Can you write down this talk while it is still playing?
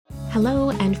Hello,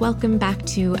 and welcome back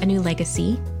to A New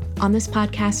Legacy. On this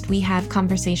podcast, we have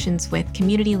conversations with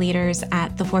community leaders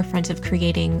at the forefront of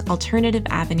creating alternative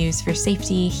avenues for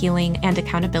safety, healing, and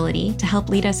accountability to help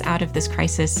lead us out of this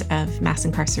crisis of mass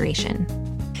incarceration.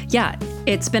 Yeah,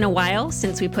 it's been a while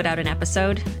since we put out an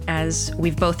episode, as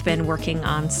we've both been working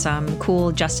on some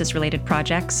cool justice-related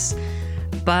projects,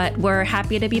 but we're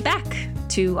happy to be back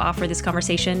to offer this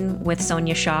conversation with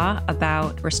Sonya Shah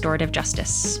about restorative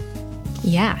justice.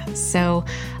 Yeah, so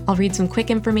I'll read some quick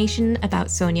information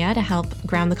about Sonya to help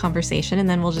ground the conversation, and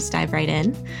then we'll just dive right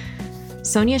in.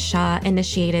 Sonya Shah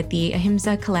initiated the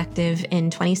Ahimsa Collective in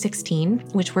 2016,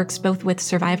 which works both with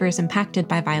survivors impacted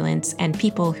by violence and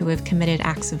people who have committed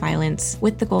acts of violence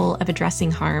with the goal of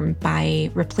addressing harm by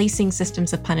replacing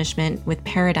systems of punishment with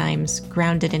paradigms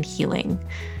grounded in healing.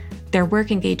 Their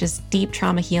work engages deep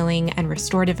trauma healing and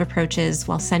restorative approaches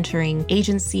while centering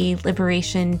agency,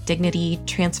 liberation, dignity,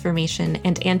 transformation,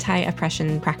 and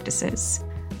anti-oppression practices.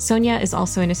 Sonya is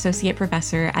also an associate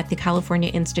professor at the California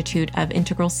Institute of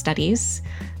Integral Studies.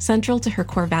 Central to her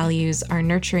core values are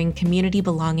nurturing community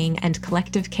belonging and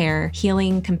collective care,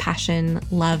 healing, compassion,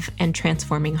 love, and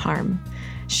transforming harm.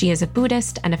 She is a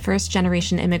Buddhist and a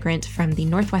first-generation immigrant from the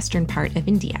northwestern part of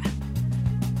India.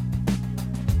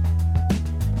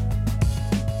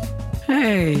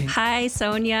 Hey. Hi,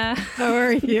 Sonya. How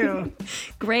are you?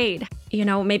 Great.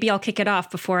 Maybe I'll kick it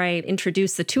off before I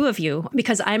introduce the two of you,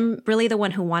 because I'm really the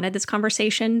one who wanted this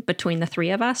conversation between the three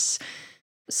of us.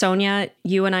 Sonya,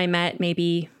 you and I met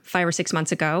maybe 5 or 6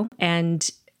 months ago, and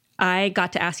I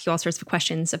got to ask you all sorts of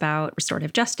questions about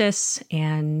restorative justice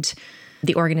and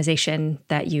the organization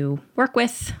that you work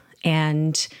with.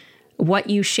 And what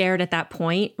you shared at that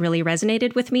point really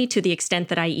resonated with me to the extent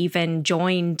that I even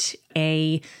joined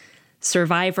a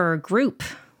survivor group,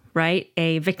 right?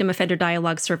 A victim offender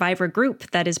dialogue survivor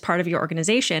group that is part of your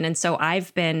organization. And so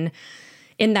I've been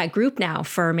in that group now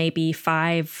for maybe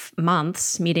 5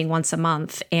 months, meeting once a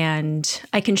month. And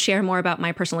I can share more about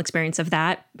my personal experience of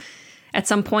that at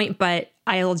some point, but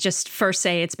I'll just first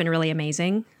say it's been really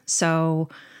amazing. So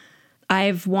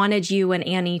I've wanted you and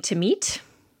Annie to meet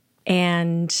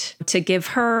and to give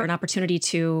her an opportunity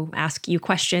to ask you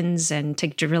questions and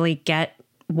to really get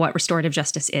what restorative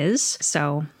justice is.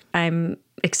 So I'm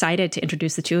excited to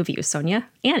introduce the two of you, Sonya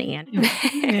and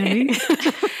Annie.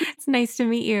 It's nice to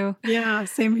meet you. Yeah,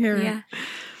 same here. Yeah.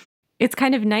 It's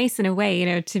kind of nice in a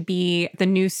way, to be the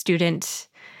new student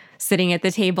sitting at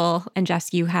the table. And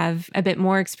Jess, you have a bit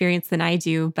more experience than I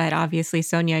do, but obviously,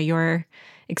 Sonya, your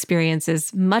experience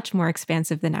is much more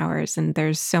expansive than ours. And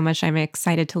there's so much I'm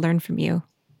excited to learn from you.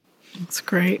 It's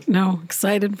great. No,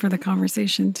 excited for the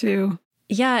conversation too.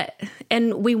 Yeah.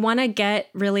 And we want to get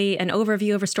really an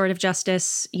overview of restorative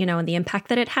justice, and the impact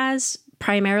that it has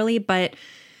primarily. But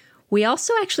we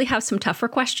also actually have some tougher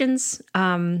questions.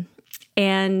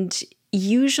 And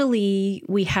usually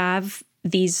we have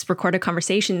these recorded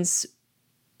conversations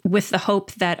with the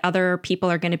hope that other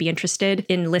people are going to be interested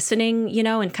in listening,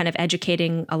 and kind of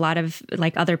educating a lot of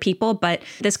other people. But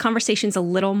this conversation's a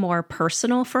little more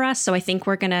personal for us. So I think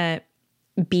we're going to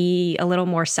be a little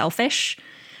more selfish.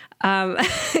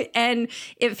 And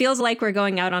it feels like we're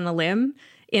going out on a limb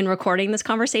in recording this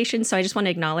conversation. So I just want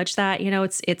to acknowledge that,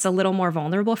 it's a little more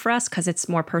vulnerable for us because it's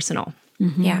more personal.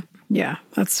 Mm-hmm. Yeah. Yeah,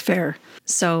 that's fair.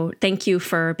 So thank you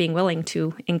for being willing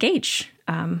to engage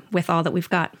with all that we've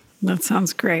got. That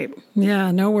sounds great.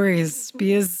 Yeah, no worries.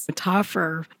 Be as tough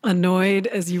or annoyed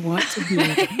as you want to be.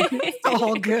 It's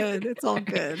all good. It's all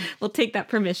good. We'll take that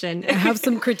permission. I have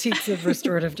some critiques of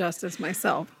restorative justice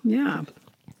myself. Yeah.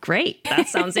 Great. That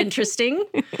sounds interesting.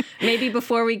 Maybe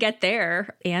before we get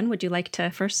there, Anne, would you like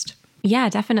to first? Yeah,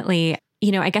 definitely.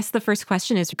 I guess the first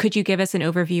question is, could you give us an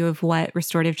overview of what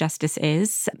restorative justice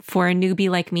is? For a newbie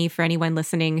like me, for anyone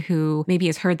listening who maybe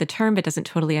has heard the term but doesn't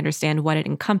totally understand what it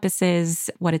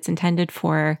encompasses, what it's intended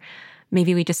for,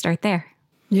 maybe we just start there.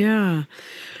 Yeah.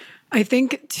 I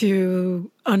think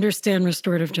to understand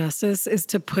restorative justice is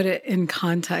to put it in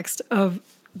context of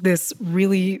this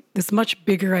much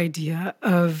bigger idea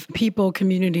of people,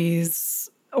 communities,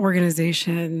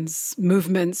 organizations,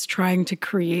 movements trying to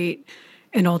create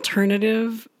an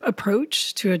alternative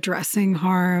approach to addressing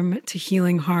harm, to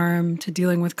healing harm, to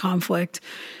dealing with conflict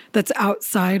that's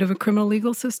outside of a criminal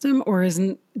legal system or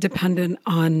isn't dependent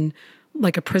on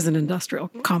a prison industrial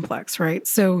complex, right?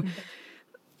 So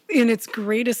in its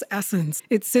greatest essence,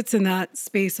 it sits in that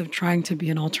space of trying to be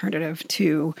an alternative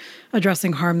to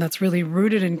addressing harm that's really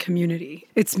rooted in community.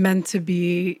 It's meant to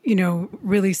be,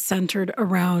 really centered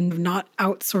around not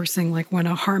outsourcing, when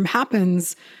a harm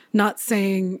happens, not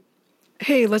saying,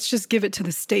 hey, let's just give it to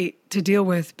the state to deal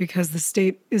with because the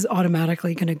state is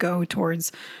automatically going to go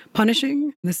towards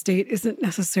punishing. The state isn't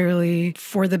necessarily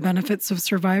for the benefits of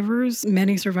survivors.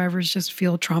 Many survivors just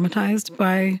feel traumatized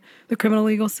by the criminal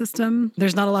legal system.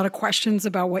 There's not a lot of questions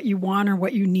about what you want or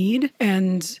what you need.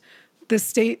 And the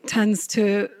state tends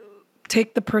to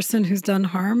take the person who's done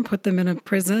harm, put them in a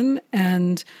prison,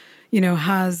 and,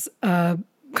 has a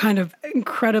kind of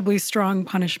incredibly strong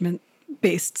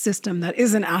punishment-based system that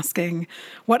isn't asking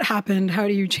what happened, how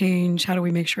do you change, how do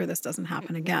we make sure this doesn't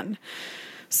happen again?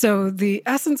 So the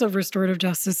essence of restorative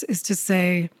justice is to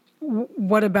say,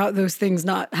 what about those things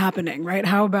not happening, right?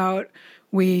 How about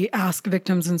we ask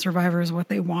victims and survivors what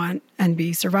they want and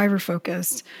be survivor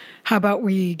focused? How about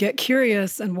we get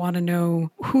curious and want to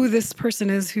know who this person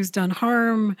is who's done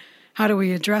harm? How do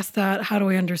we address that? How do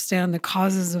we understand the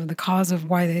cause of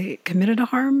why they committed a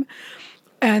harm?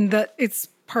 And that it's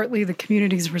partly the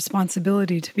community's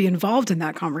responsibility to be involved in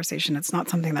that conversation. It's not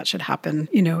something that should happen,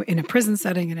 in a prison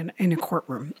setting and in a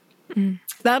courtroom.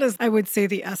 That is, I would say,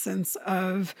 the essence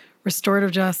of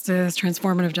restorative justice,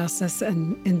 transformative justice,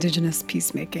 and Indigenous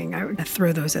peacemaking. I would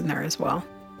throw those in there as well.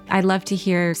 I'd love to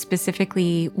hear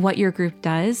specifically what your group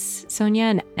does,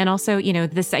 Sonya, and also,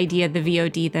 this idea, the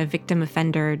VOD, the victim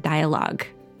offender dialogue.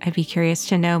 I'd be curious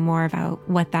to know more about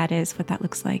what that is, what that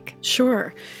looks like.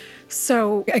 Sure.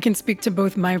 So I can speak to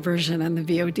both my version and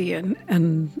the VOD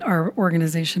and our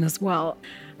organization as well.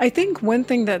 I think one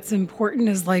thing that's important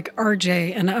is like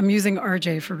RJ, and I'm using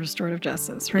RJ for restorative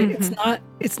justice, right?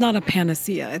 It's not a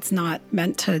panacea. It's not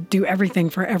meant to do everything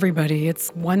for everybody. It's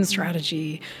one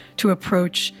strategy to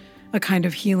approach a kind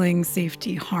of healing,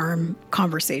 safety, harm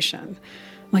conversation.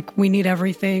 Like, we need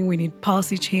everything. We need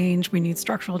policy change. We need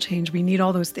structural change. We need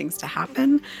all those things to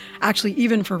happen, actually,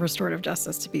 even for restorative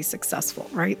justice to be successful,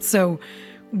 right? So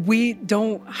we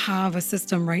don't have a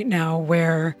system right now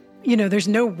where, there's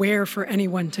nowhere for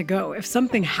anyone to go. If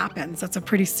something happens, that's a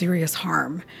pretty serious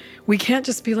harm. We can't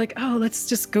just be like, oh, let's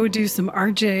just go do some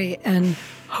RJ and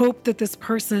hope that this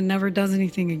person never does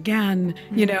anything again,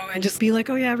 and just be like,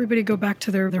 oh yeah, everybody go back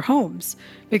to their homes,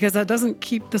 because that doesn't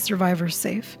keep the survivors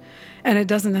safe. And it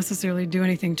doesn't necessarily do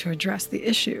anything to address the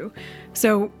issue.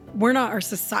 So our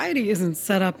society isn't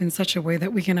set up in such a way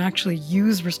that we can actually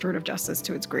use restorative justice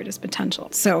to its greatest potential.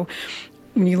 So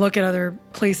when you look at other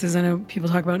places, I know people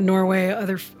talk about Norway,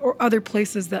 other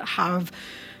places that have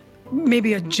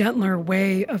maybe a gentler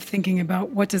way of thinking about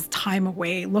what does time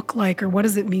away look like, or what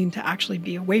does it mean to actually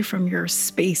be away from your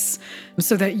space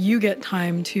so that you get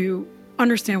time to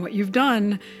understand what you've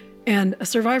done, and a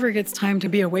survivor gets time to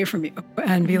be away from you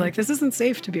and be like, this isn't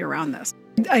safe to be around this.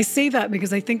 I say that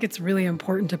because I think it's really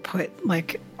important to put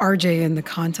like RJ in the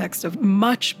context of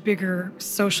much bigger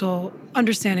social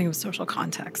understanding of social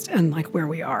context and like where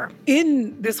we are.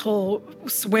 In this whole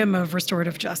swim of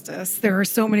restorative justice, there are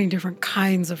so many different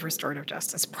kinds of restorative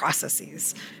justice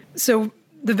processes. So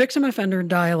the victim offender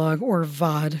dialogue, or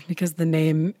VOD, because the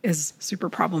name is super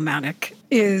problematic,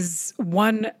 is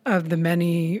one of the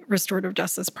many restorative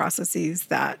justice processes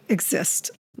that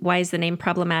exist. Why is the name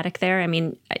problematic there? I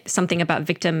mean, something about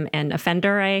victim and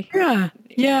offender,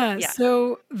 Yeah.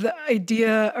 So the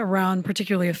idea around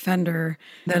particularly offender,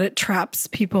 that it traps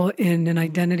people in an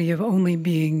identity of only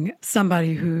being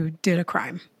somebody who did a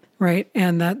crime, right?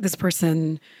 And that this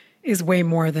person is way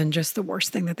more than just the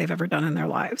worst thing that they've ever done in their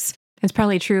lives. It's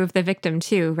probably true of the victim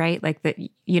too, right? Like that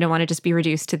you don't want to just be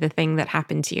reduced to the thing that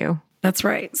happened to you. That's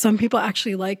right. Some people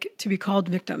actually like to be called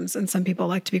victims, and some people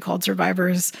like to be called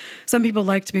survivors. Some people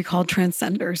like to be called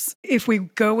transcenders. If we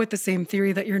go with the same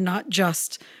theory that you're not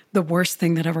just the worst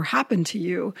thing that ever happened to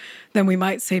you, then we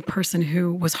might say person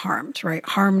who was harmed, right?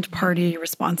 Harmed party,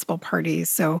 responsible party.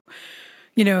 So,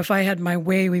 if I had my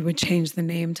way, we would change the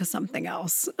name to something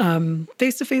else.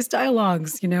 Face-to-face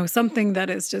dialogues, something that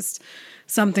is just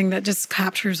something that just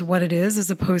captures what it is, as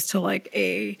opposed to like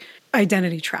a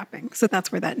identity trapping. So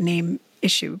that's where that name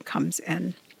issue comes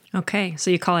in. Okay, so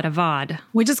you call it a VOD.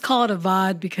 We just call it a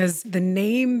VOD because the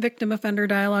name victim offender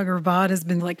dialogue, or VOD, has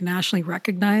been like nationally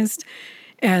recognized.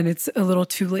 And it's a little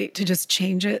too late to just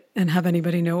change it and have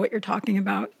anybody know what you're talking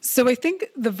about. So I think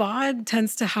the VOD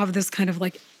tends to have this kind of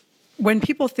like, when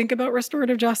people think about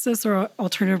restorative justice or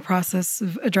alternative process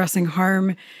of addressing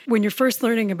harm, when you're first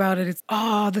learning about it, it's,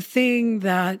 the thing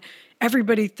that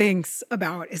everybody thinks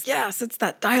about is, yes, it's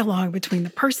that dialogue between the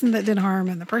person that did harm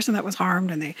and the person that was harmed,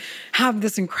 and they have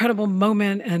this incredible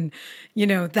moment, and,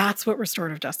 that's what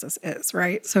restorative justice is,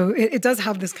 right? So it does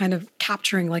have this kind of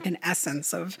capturing like an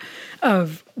essence of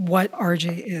what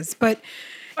RJ is. But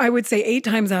I would say 8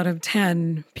 times out of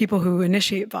 10 people who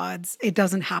initiate VODs, it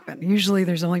doesn't happen. Usually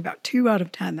there's only about 2 out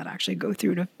of 10 that actually go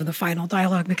through to the final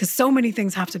dialogue, because so many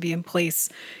things have to be in place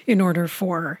in order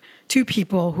for 2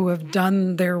 people who have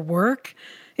done their work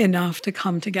enough to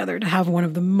come together to have one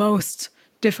of the most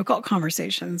difficult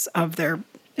conversations of their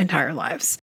entire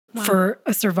lives. Wow. For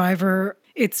a survivor,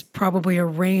 it's probably a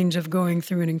range of going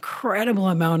through an incredible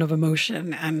amount of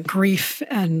emotion and grief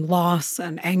and loss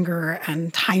and anger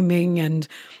and timing and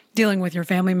dealing with your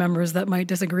family members that might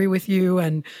disagree with you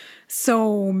and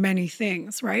so many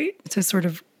things, right? To sort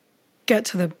of get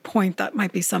to the point that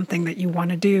might be something that you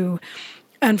want to do.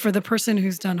 And for the person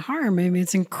who's done harm, I mean,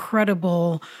 it's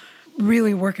incredible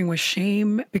really working with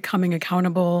shame, becoming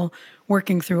accountable,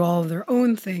 working through all of their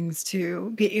own things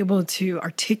to be able to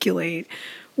articulate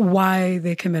why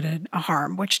they committed a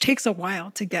harm, which takes a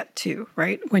while to get to,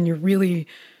 right? When you're really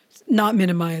not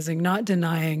minimizing, not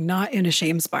denying, not in a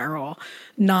shame spiral,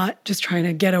 not just trying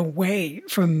to get away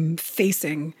from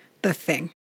facing the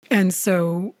thing. And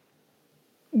so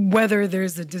whether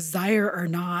there's a desire or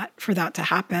not for that to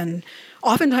happen,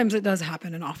 oftentimes it does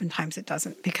happen and oftentimes it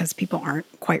doesn't, because people aren't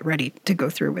quite ready to go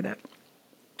through with it.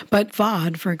 But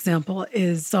VOD, for example,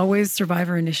 is always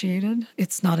survivor initiated.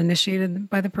 It's not initiated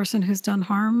by the person who's done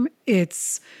harm.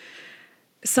 It's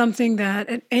something that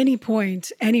at any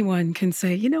point, anyone can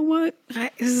say, you know what,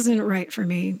 this isn't right for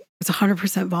me. It's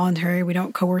 100% voluntary. We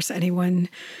don't coerce anyone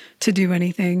to do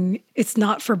anything. It's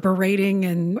not for berating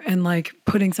and like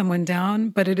putting someone down,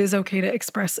 but it is okay to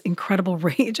express incredible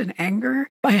rage and anger.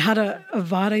 I had a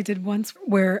VOD I did once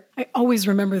where I always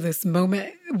remember this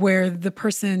moment where the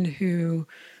person who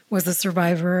was the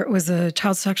survivor was a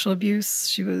child sexual abuse.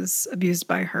 She was abused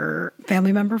by her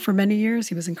family member for many years.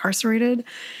 He was incarcerated.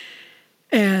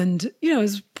 And, it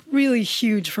was really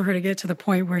huge for her to get to the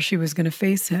point where she was going to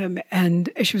face him. And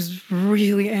she was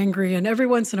really angry. And every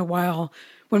once in a while,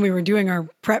 when we were doing our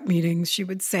prep meetings, she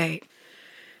would say,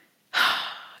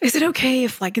 is it okay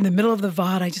if, like, in the middle of the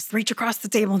VOD, I just reach across the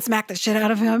table and smack the shit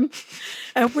out of him?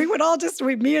 And we would all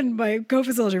me and my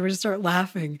co-facilitator would just start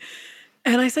laughing.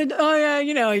 And I said, oh, yeah,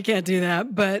 you can't do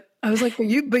that. But I was like,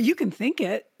 but you can think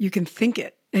it. You can think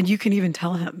it. And you can even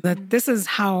tell him that this is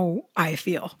how I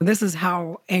feel. This is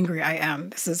how angry I am.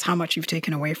 This is how much you've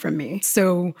taken away from me.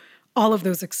 So all of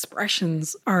those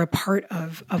expressions are a part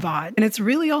of a VOD. And it's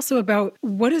really also about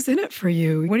what is in it for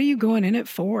you? What are you going in it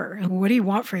for? What do you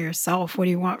want for yourself? What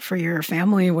do you want for your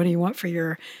family? What do you want for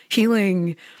your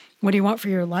healing? What do you want for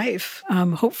your life?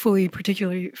 Hopefully,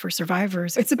 particularly for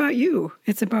survivors, it's about you.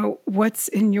 It's about what's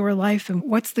in your life and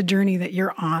what's the journey that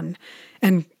you're on.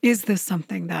 And is this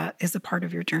something that is a part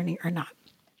of your journey or not?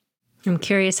 I'm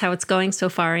curious how it's going so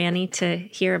far, Annie, to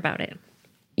hear about it.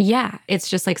 Yeah, it's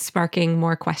just like sparking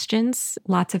more questions,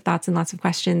 lots of thoughts and lots of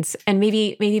questions. And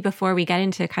maybe before we get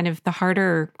into kind of the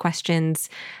harder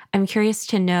questions, I'm curious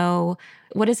to know,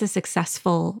 what does a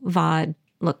successful VOD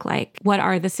look like? What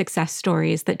are the success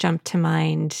stories that jump to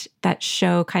mind that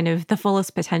show kind of the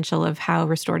fullest potential of how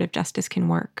restorative justice can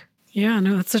work? Yeah,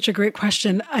 no, that's such a great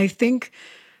question. I think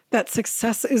that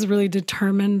success is really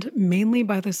determined mainly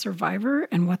by the survivor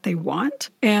and what they want,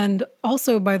 and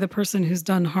also by the person who's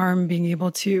done harm being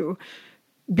able to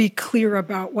be clear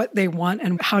about what they want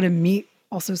and how to meet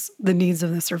also the needs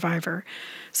of the survivor.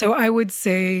 So I would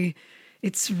say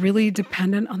it's really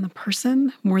dependent on the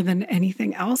person more than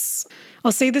anything else.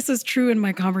 I'll say this is true in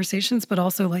my conversations, but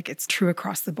also like it's true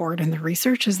across the board in the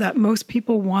research, is that most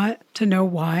people want to know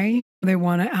why. They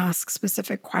want to ask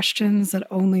specific questions that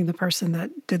only the person that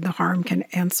did the harm can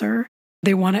answer.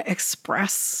 They want to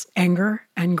express anger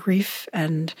and grief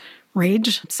and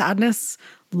rage, sadness,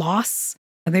 loss.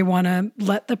 They want to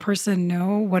let the person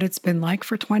know what it's been like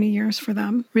for 20 years for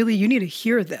them. Really, you need to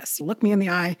hear this. Look me in the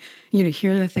eye. You need to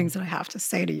hear the things that I have to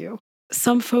say to you.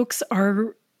 Some folks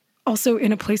are also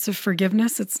in a place of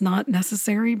forgiveness. It's not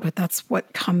necessary, but that's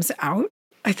what comes out.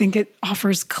 I think it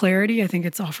offers clarity. I think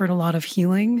it's offered a lot of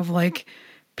healing of like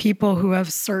people who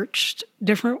have searched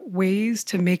different ways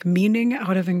to make meaning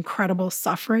out of incredible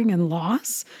suffering and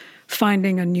loss,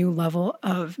 finding a new level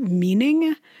of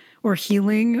meaning or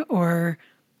healing or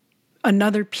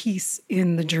another piece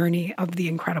in the journey of the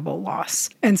incredible loss.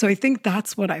 And so I think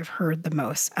that's what I've heard the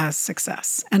most as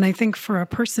success. And I think for a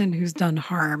person who's done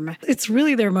harm, it's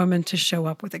really their moment to show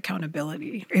up with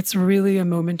accountability. It's really a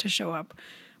moment to show up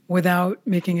without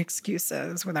making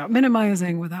excuses, without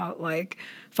minimizing, without like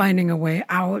finding a way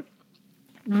out,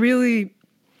 really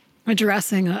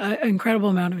addressing an incredible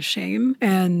amount of shame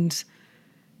and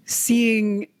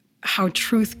seeing how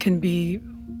truth can be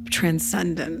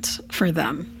transcendent for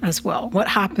them as well. What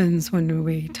happens when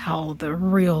we tell the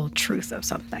real truth of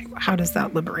something? How does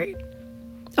that liberate?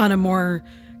 on a more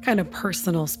kind of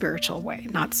personal, spiritual way,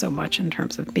 not so much in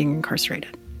terms of being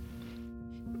incarcerated.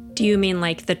 Do you mean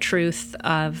like the truth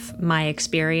of my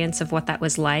experience of what that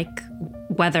was like,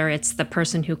 whether it's the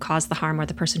person who caused the harm or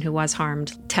the person who was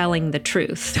harmed, telling the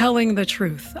truth? Telling the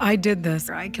truth. I did this.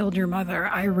 I killed your mother.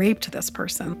 I raped this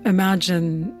person.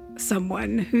 Imagine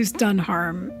someone who's done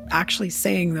harm actually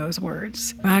saying those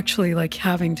words, actually like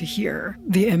having to hear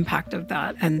the impact of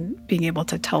that and being able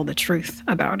to tell the truth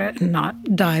about it and not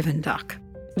dive and duck.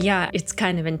 Yeah, it's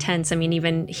kind of intense. I mean,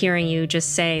 even hearing you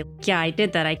just say, yeah, I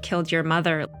did that. I killed your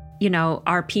mother. You know,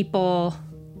 are people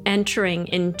entering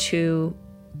into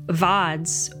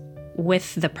VODs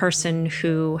with the person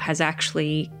who has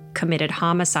actually committed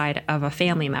homicide of a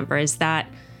family member? Is that,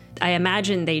 I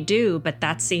imagine they do, but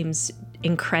that seems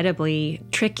incredibly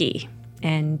tricky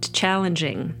and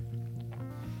challenging.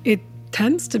 It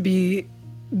tends to be,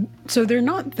 so there are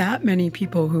not that many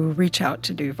people who reach out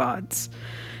to do VODs.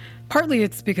 Partly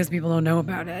it's because people don't know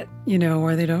about it,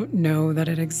 or they don't know that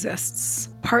it exists.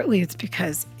 Partly it's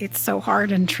because it's so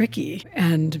hard and tricky,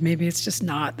 and maybe it's just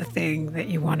not the thing that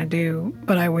you want to do.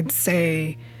 But I would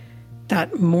say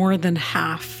that more than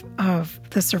half of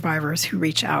the survivors who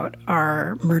reach out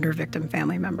are murder victim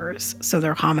family members. So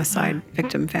they're homicide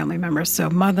victim family members. So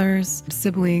mothers,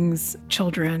 siblings,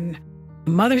 children.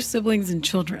 Mothers, siblings, and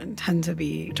children tend to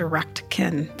be direct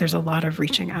kin. There's a lot of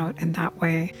reaching out in that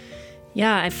way.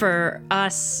 Yeah, for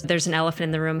us, there's an elephant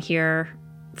in the room here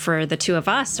for the two of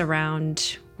us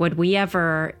around, would we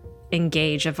ever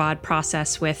engage a VOD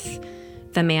process with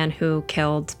the man who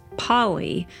killed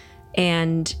Polly?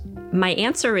 And my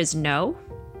answer is no.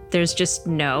 There's just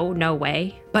no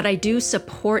way. But I do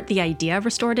support the idea of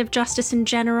restorative justice in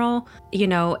general,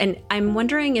 and I'm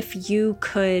wondering if you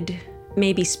could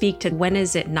maybe speak to when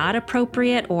is it not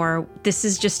appropriate, or this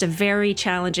is just a very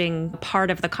challenging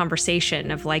part of the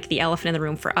conversation of like the elephant in the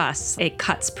room for us. It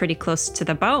cuts pretty close to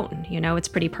the bone, it's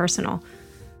pretty personal.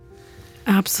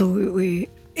 Absolutely.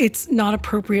 It's not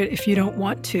appropriate if you don't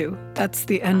want to. That's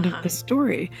the end of the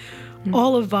story. Mm-hmm.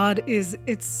 All of VOD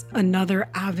it's another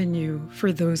avenue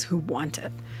for those who want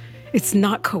it. It's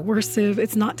not coercive.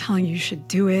 It's not telling you should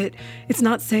do it. It's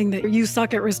not saying that you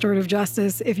suck at restorative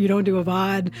justice if you don't do a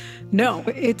VOD. No,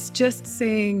 it's just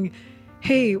saying,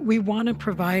 hey, we want to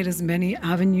provide as many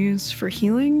avenues for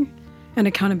healing and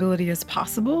accountability as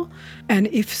possible. And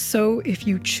if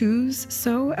you choose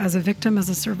so as a victim, as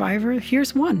a survivor,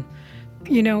 here's one.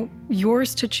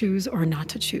 Yours to choose or not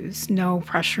to choose. No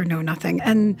pressure, no nothing.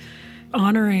 And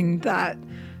honoring that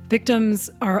victims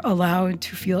are allowed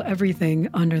to feel everything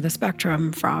under the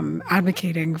spectrum, from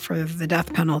advocating for the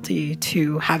death penalty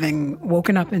to having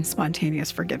woken up in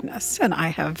spontaneous forgiveness. And I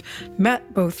have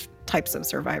met both types of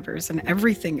survivors and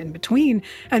everything in between,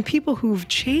 and people who've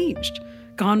changed,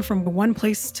 gone from one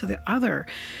place to the other.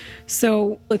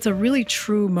 So it's a really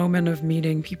true moment of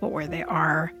meeting people where they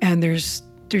are, and there's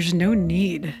no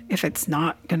need if it's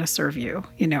not going to serve you,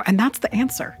 and that's the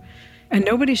answer. And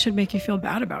nobody should make you feel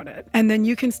bad about it. And then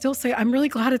you can still say, I'm really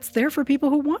glad it's there for people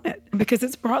who want it because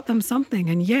it's brought them something,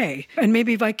 and yay. And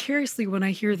maybe vicariously when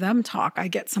I hear them talk, I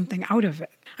get something out of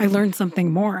it. I learn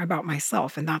something more about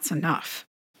myself, and that's enough.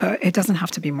 But it doesn't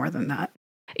have to be more than that.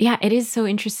 Yeah, it is so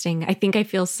interesting. I think I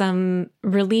feel some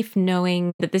relief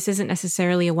knowing that this isn't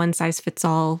necessarily a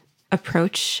one-size-fits-all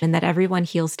approach, and that everyone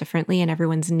heals differently and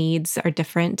everyone's needs are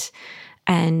different.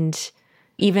 And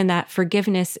even that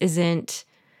forgiveness isn't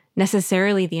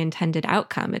necessarily the intended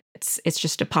outcome. It's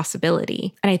just a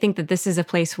possibility. And I think that this is a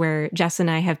place where Jess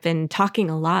and I have been talking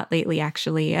a lot lately,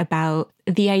 actually, about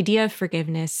the idea of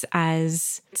forgiveness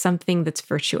as something that's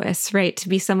virtuous, right? To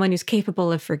be someone who's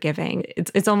capable of forgiving.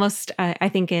 It's almost, I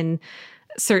think in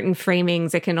certain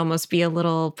framings, it can almost be a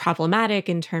little problematic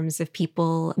in terms of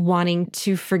people wanting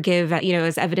to forgive,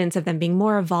 as evidence of them being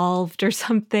more evolved or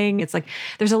something. It's like,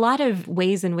 there's a lot of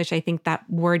ways in which I think that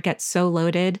word gets so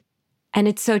loaded. And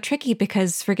it's so tricky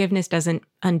because forgiveness doesn't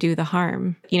undo the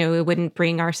harm. It wouldn't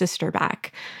bring our sister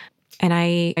back. And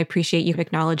I appreciate you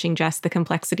acknowledging, Jess, the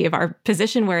complexity of our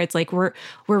position where it's like we're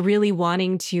really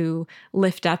wanting to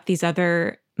lift up these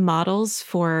other models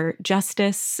for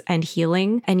justice and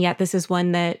healing. And yet this is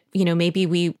one that, maybe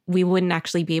we wouldn't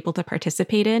actually be able to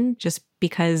participate in just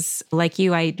because, like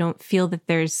you, I don't feel that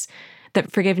that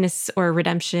forgiveness or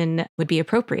redemption would be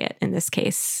appropriate in this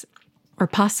case or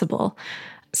possible.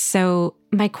 So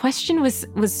my question was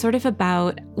sort of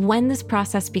about when this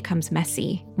process becomes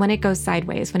messy, when it goes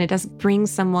sideways, when it doesn't bring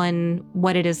someone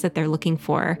what it is that they're looking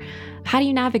for. How do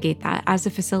you navigate that as a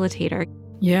facilitator?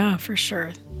 Yeah, for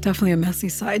sure. Definitely a messy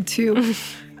side to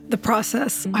the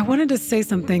process. I wanted to say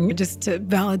something just to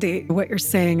validate what you're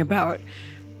saying about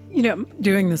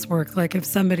doing this work, like if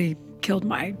somebody killed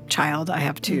my child, I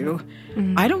have two.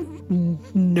 Mm-hmm. I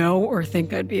don't know or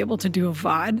think I'd be able to do a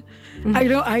VOD. Mm-hmm.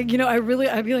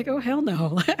 I'd be like, oh, hell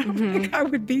no. I don't think I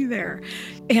would be there.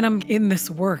 And I'm in this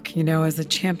work, as a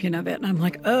champion of it. And I'm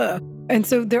like, ugh. And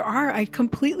so I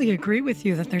completely agree with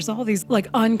you that there's all these like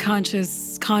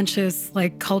unconscious, conscious,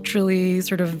 like culturally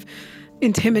sort of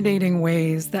intimidating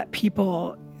ways that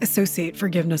people associate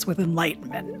forgiveness with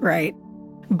enlightenment, right?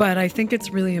 But I think it's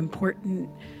really important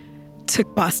to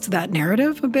bust that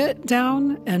narrative a bit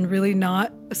down and really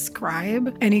not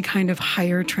ascribe any kind of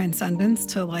higher transcendence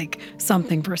to like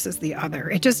something versus the other.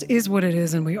 It just is what it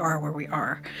is, and we are where we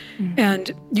are. Mm-hmm.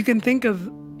 And you can think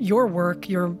of your work,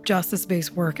 your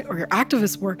justice-based work, or your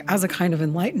activist work as a kind of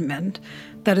enlightenment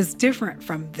that is different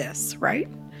from this, right?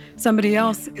 Somebody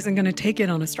else isn't going to take it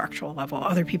on a structural level.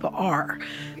 Other people are.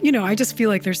 I just feel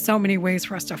like there's so many ways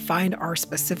for us to find our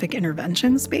specific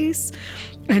intervention space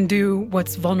and do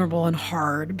what's vulnerable and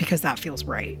hard because that feels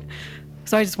right.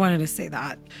 So I just wanted to say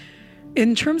that.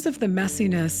 In terms of the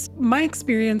messiness, my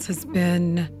experience has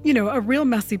been, a real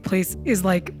messy place is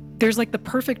like, there's like the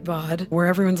perfect VOD where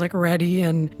everyone's like ready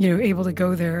and, able to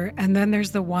go there. And then there's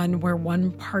the one where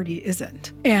one party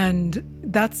isn't. And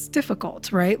that's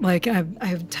difficult, right? Like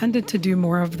I've tended to do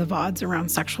more of the VODs around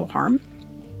sexual harm.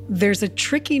 There's a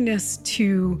trickiness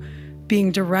to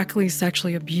being directly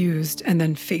sexually abused and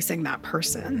then facing that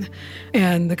person,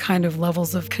 and the kind of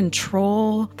levels of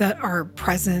control that are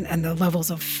present and the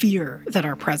levels of fear that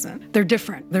are present. They're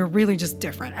different. They're really just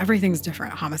different. Everything's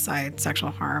different. Homicide, sexual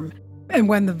harm. And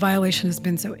when the violation has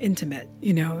been so intimate,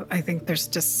 I think there's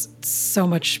just so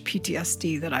much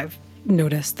PTSD that I've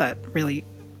noticed that really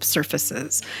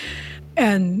surfaces.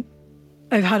 And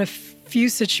I've had a few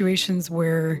situations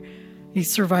where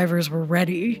these survivors were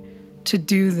ready to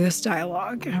do this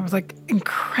dialogue. And I was like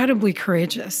incredibly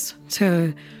courageous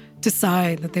to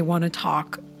decide that they want to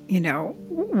talk.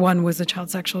 One was a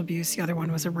child sexual abuse, the other one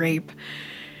was a rape.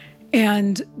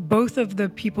 And both of the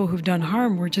people who've done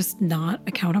harm were just not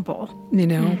accountable,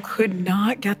 could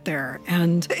not get there.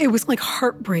 And it was like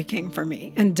heartbreaking for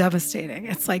me and devastating.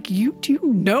 It's like, do you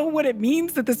know what it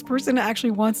means that this person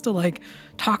actually wants to like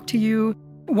talk to you?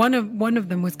 One of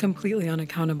them was completely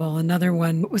unaccountable. Another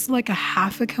one was like a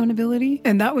half accountability.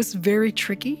 And that was very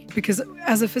tricky because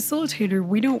as a facilitator,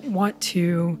 we don't want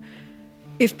to,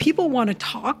 if people want to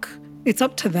talk, it's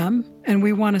up to them. And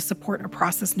we want to support a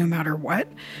process no matter what.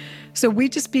 So we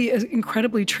just be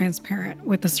incredibly transparent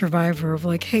with the survivor of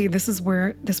like, hey, this is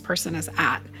where this person is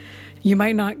at. You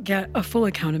might not get a full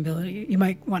accountability. You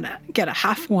might want to get a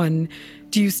half one.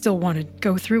 Do you still want to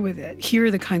go through with it? Here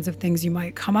are the kinds of things you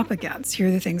might come up against. Here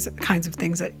are the kinds of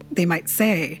things that they might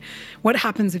say. What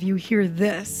happens if you hear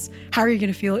this? How are you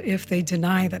going to feel if they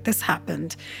deny that this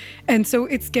happened? And so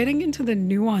it's getting into the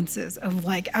nuances of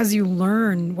like, as you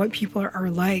learn what people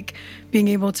are like, being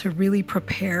able to really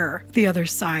prepare the other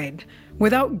side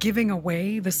without giving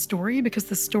away the story, because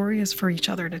the story is for each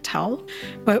other to tell,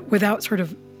 but without sort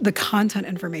of the content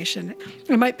information.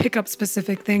 I might pick up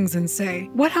specific things and say,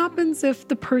 what happens if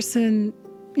the person,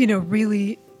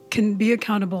 really can be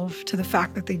accountable to the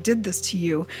fact that they did this to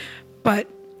you, but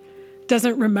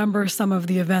doesn't remember some of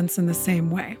the events in the same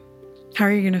way? How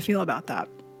are you going to feel about that?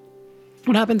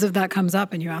 What happens if that comes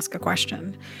up and you ask a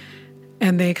question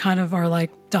and they kind of are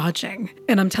like dodging?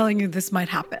 And I'm telling you, this might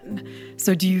happen.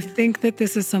 So do you think that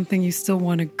this is something you still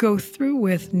want to go through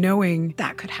with, knowing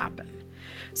that could happen?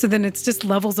 So then it's just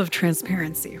levels of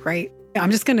transparency, right?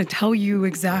 I'm just going to tell you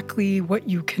exactly what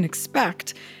you can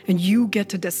expect, and you get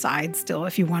to decide still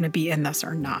if you want to be in this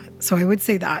or not. So I would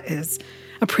say that is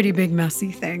a pretty big,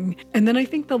 messy thing. And then I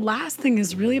think the last thing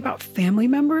is really about family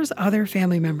members, other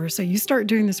family members. So you start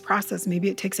doing this process, maybe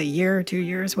it takes a year or 2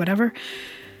 years, whatever,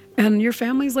 and your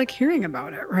family's like hearing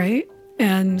about it, right?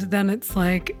 And then it's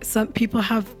like some people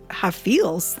have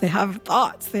feels, they have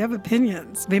thoughts, they have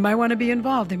opinions. They might want to be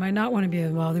involved. They might not want to be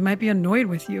involved. They might be annoyed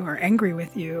with you or angry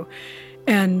with you.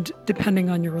 And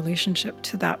depending on your relationship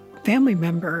to that family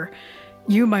member,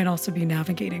 you might also be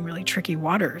navigating really tricky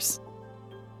waters.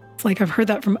 It's like I've heard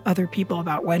that from other people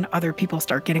about when other people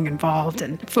start getting involved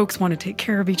and folks want to take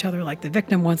care of each other, like the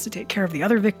victim wants to take care of the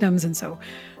other victims. And so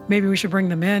maybe we should bring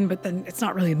them in, but then it's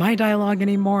not really my dialogue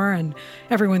anymore and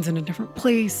everyone's in a different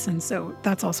place. And so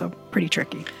that's also pretty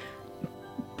tricky.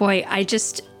 Boy,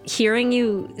 hearing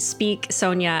you speak,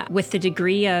 Sonya, with the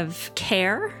degree of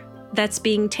care that's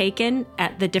being taken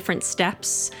at the different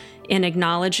steps in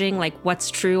acknowledging like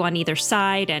what's true on either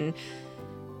side and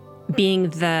being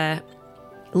the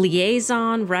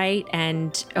liaison, right?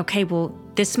 And okay, well,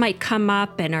 this might come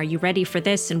up, and are you ready for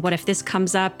this? And what if this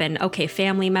comes up? And okay,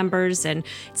 family members. And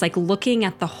it's like looking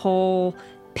at the whole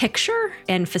picture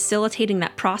and facilitating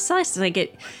that process. Like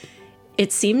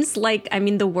it seems like, I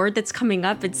mean, the word that's coming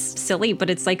up, it's silly, but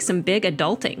it's like some big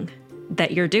adulting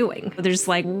that you're doing. There's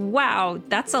like, wow,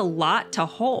 that's a lot to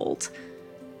hold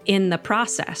in the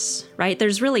process, right?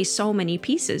 There's really so many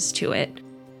pieces to it.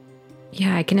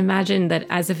 Yeah, I can imagine that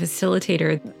as a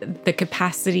facilitator, the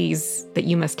capacities that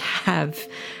you must have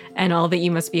and all that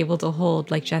you must be able to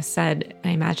hold, like Jess said, I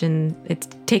imagine it's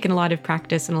taken a lot of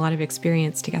practice and a lot of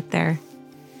experience to get there.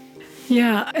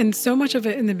 Yeah, and so much of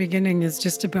it in the beginning is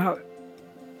just about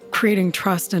creating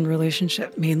trust and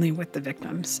relationship, mainly with the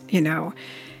victims. You know,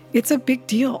 it's a big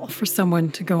deal for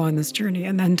someone to go on this journey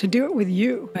and then to do it with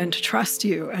you and to trust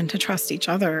you and to trust each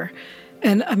other.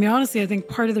 And I mean, honestly, I think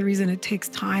part of the reason it takes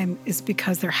time is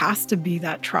because there has to be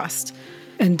that trust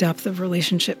and depth of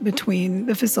relationship between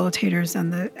the facilitators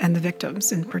and the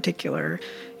victims in particular,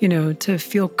 you know, to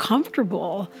feel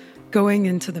comfortable going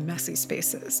into the messy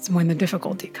spaces when the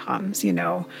difficulty comes, you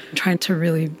know, trying to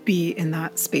really be in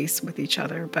that space with each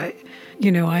other. But, you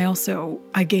know,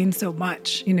 I gained so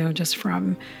much, you know, just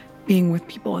from being with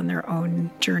people in their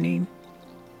own journey.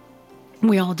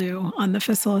 We all do on the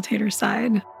facilitator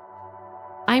side.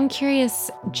 I'm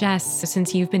curious, Jess,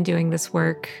 since you've been doing this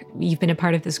work, you've been a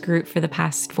part of this group for the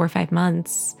past 4 or 5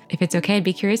 months. If it's okay, I'd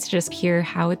be curious to just hear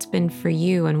how it's been for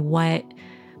you and what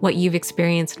you've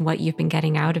experienced and what you've been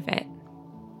getting out of it.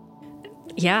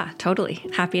 Yeah, totally.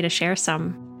 Happy to share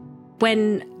some.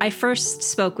 When I first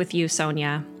spoke with you,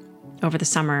 Sonya, over the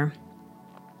summer,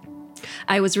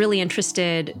 I was really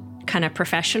interested kind of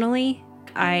professionally.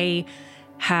 I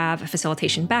have a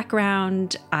facilitation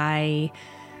background. I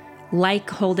like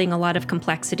holding a lot of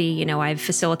complexity. You know, I've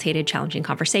facilitated challenging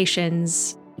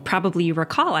conversations. Probably you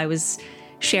recall I was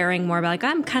sharing more about like,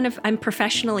 I'm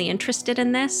professionally interested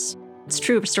in this. It's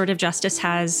true, restorative justice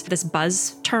has this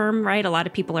buzz term, right? A lot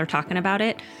of people are talking about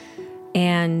it.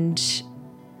 And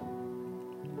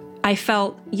I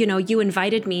felt, you know, you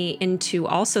invited me into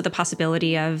also the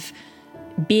possibility of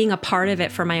being a part of it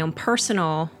for my own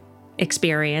personal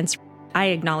experience. I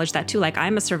acknowledge that too. Like,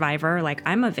 I'm a survivor, like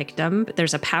I'm a victim.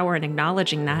 There's a power in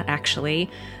acknowledging that, actually.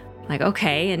 Like,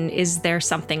 okay, and is there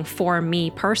something for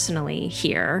me personally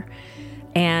here?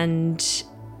 And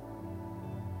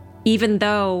even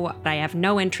though I have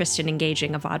no interest in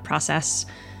engaging a VOD process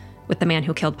with the man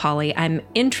who killed Polly, I'm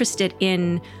interested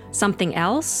in something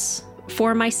else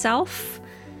for myself.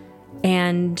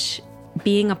 And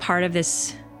being a part of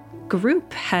this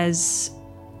group has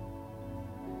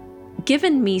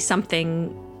given me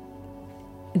something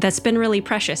that's been really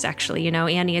precious, actually. You know,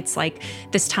 Annie, it's like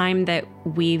this time that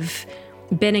we've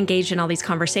been engaged in all these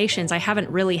conversations, I haven't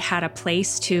really had a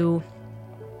place to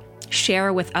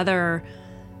share with other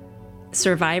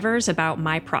survivors about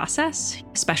my process,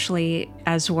 especially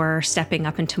as we're stepping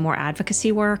up into more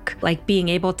advocacy work, like being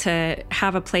able to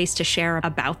have a place to share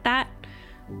about that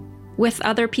with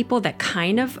other people that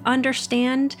kind of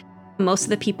understand. Most of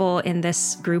the people in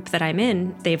this group that I'm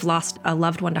in, they've lost a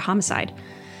loved one to homicide.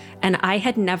 And I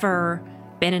had never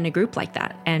been in a group like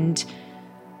that. And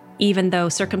even though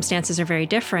circumstances are very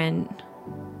different,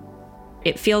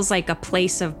 it feels like a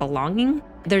place of belonging.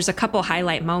 There's a couple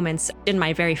highlight moments in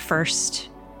my very first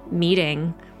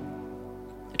meeting.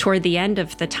 Toward the end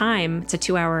of the time, it's a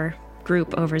 2-hour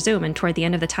group over Zoom, and toward the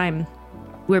end of the time,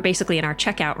 we're basically in our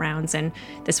checkout rounds, and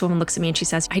this woman looks at me and she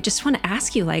says, I just want to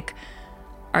ask you, like,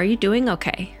 are you doing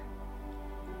okay?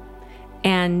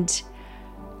 And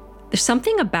there's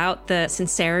something about the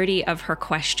sincerity of her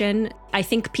question. I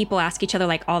think people ask each other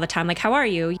like all the time, like, how are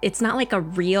you? It's not like a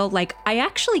real, like, I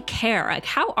actually care. Like,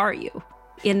 how are you?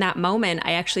 In that moment,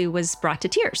 I actually was brought to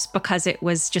tears because it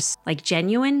was just like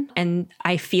genuine. And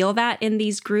I feel that in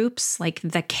these groups, like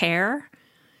the care.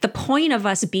 The point of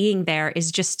us being there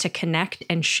is just to connect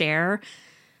and share,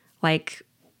 like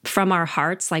from our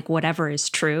hearts, like whatever is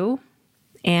true.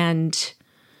 And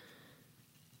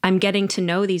I'm getting to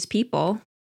know these people.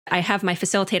 I have my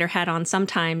facilitator hat on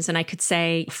sometimes, and I could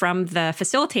say from the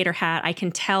facilitator hat, I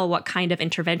can tell what kind of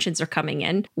interventions are coming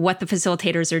in, what the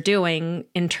facilitators are doing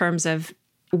in terms of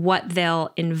what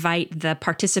they'll invite the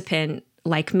participant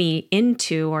like me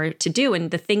into or to do.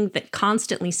 And the thing that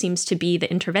constantly seems to be the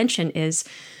intervention is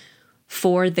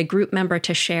for the group member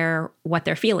to share what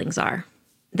their feelings are.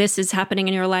 This is happening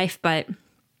in your life, but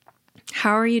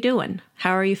how are you doing?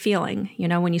 How are you feeling? You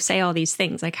know, when you say all these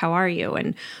things, like, how are you?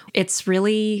 And it's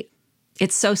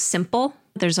so simple.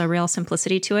 There's a real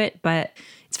simplicity to it, but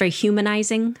it's very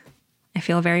humanizing. I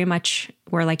feel very much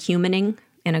we're like humaning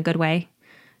in a good way,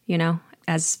 you know,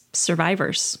 as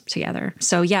survivors together.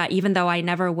 So yeah, even though I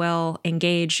never will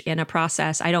engage in a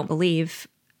process, I don't believe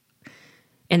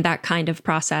in that kind of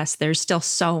process, there's still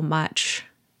so much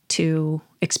to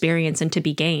experience and to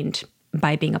be gained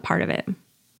by being a part of it.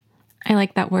 I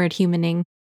like that word, humaning.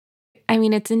 I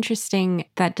mean, it's interesting.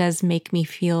 That does make me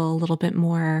feel a little bit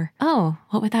more, oh,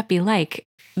 what would that be like?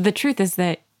 The truth is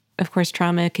that, of course,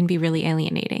 trauma can be really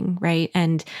alienating, right?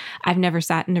 And I've never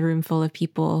sat in a room full of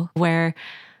people where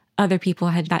other people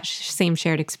had that same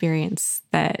shared experience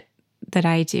that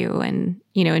I do. And,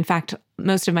 in fact,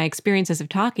 most of my experiences of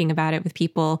talking about it with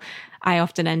people, I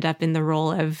often end up in the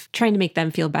role of trying to make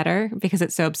them feel better because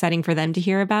it's so upsetting for them to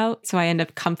hear about. So I end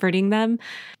up comforting them.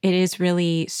 It is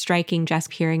really striking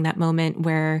just hearing that moment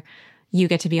where you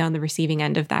get to be on the receiving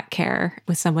end of that care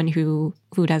with someone who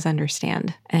does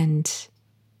understand. And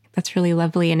that's really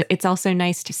lovely. And it's also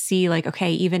nice to see, like,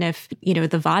 okay, even if, the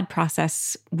VOD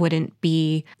process wouldn't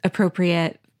be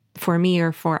appropriate for me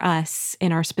or for us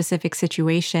in our specific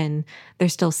situation,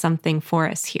 there's still something for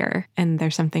us here. And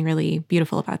there's something really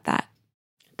beautiful about that.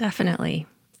 Definitely.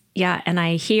 Yeah. And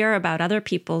I hear about other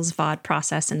people's VOD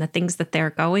process and the things that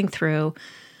they're going through.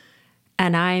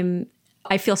 And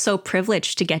I feel so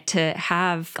privileged to get to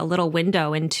have a little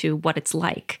window into what it's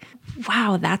like.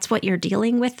 Wow, that's what you're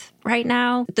dealing with right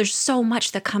now. There's so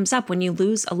much that comes up when you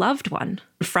lose a loved one,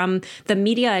 from the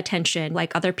media attention,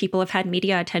 like other people have had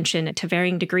media attention to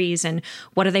varying degrees, and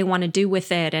what do they want to do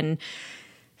with it? And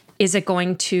is it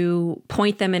going to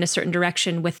point them in a certain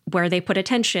direction with where they put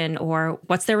attention, or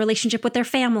what's their relationship with their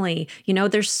family?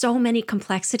 There's so many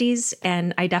complexities,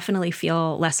 and I definitely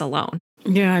feel less alone.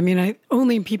 Yeah, I mean,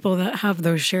 only people that have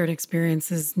those shared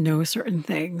experiences know certain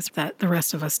things that the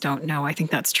rest of us don't know. I think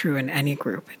that's true in any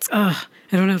group. It's, I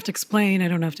don't have to explain. I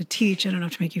don't have to teach. I don't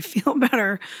have to make you feel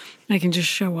better. I can just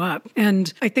show up.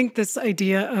 And I think this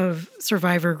idea of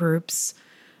survivor groups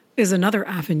is another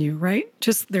avenue, right?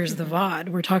 Just there's the VOD.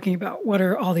 We're talking about what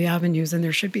are all the avenues, and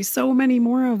there should be so many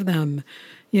more of them.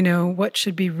 What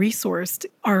should be resourced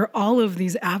are all of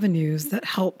these avenues that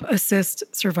help assist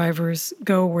survivors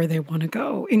go where they want to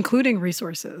go, including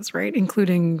resources, right?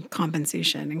 Including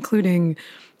compensation, including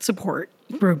support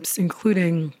groups,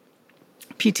 including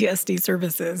PTSD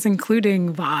services,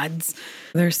 including VODs.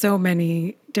 There's so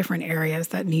many different areas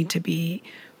that need to be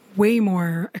way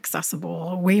more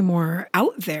accessible, way more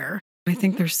out there. I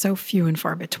think there's so few and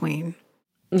far between.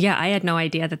 Yeah, I had no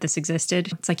idea that this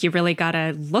existed. It's like you really got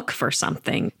to look for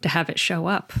something to have it show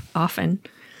up often.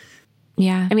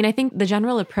 Yeah. I mean, I think the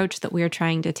general approach that we're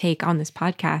trying to take on this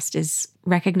podcast is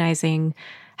recognizing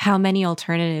how many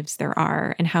alternatives there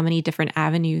are and how many different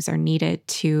avenues are needed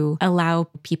to allow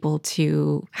people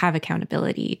to have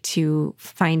accountability, to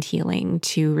find healing,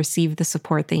 to receive the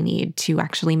support they need, to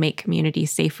actually make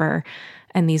communities safer.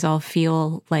 And these all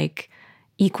feel like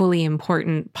equally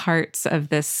important parts of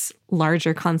this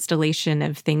larger constellation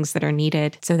of things that are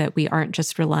needed so that we aren't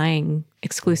just relying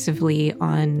exclusively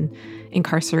on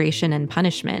incarceration and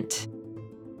punishment.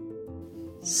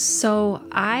 So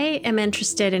I am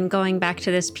interested in going back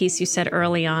to this piece you said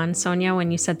early on, Sonya, when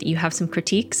you said that you have some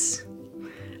critiques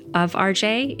of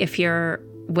RJ, if you're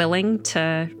willing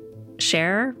to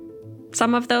share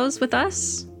some of those with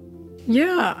us.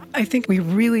 Yeah, I think we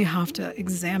really have to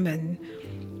examine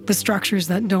the structures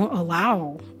that don't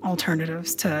allow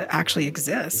alternatives to actually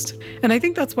exist. And I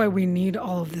think that's why we need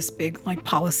all of this big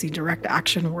policy direct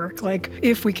action work.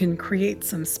 If we can create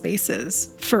some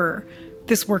spaces for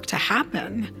this work to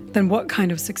happen, then what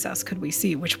kind of success could we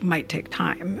see, which might take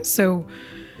time. So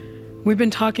we've been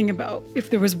talking about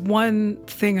if there was one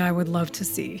thing I would love to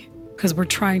see, because we're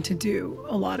trying to do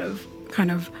a lot of kind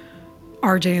of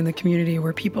RJ in the community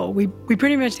where we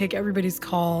pretty much take everybody's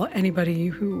call, anybody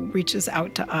who reaches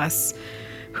out to us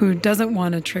who doesn't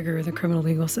want to trigger the criminal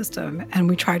legal system, and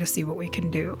we try to see what we can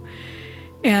do.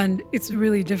 And it's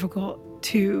really difficult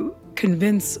to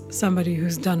convince somebody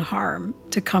who's done harm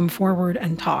to come forward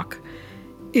and talk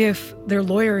if their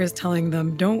lawyer is telling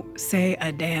them, don't say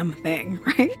a damn thing,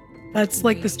 right? That's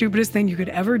the stupidest thing you could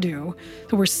ever do.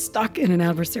 So we're stuck in an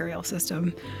adversarial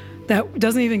system that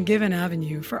doesn't even give an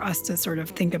avenue for us to sort of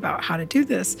think about how to do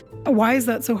this. Why is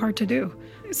that so hard to do?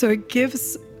 So it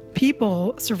gives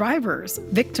people, survivors,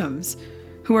 victims,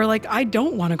 who are I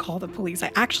don't want to call the police.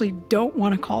 I actually don't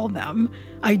want to call them.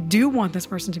 I do want this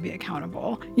person to be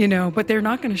accountable, but they're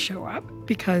not going to show up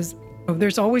because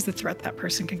there's always the threat that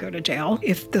person can go to jail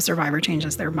if the survivor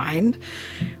changes their mind.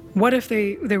 What if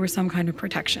there was some kind of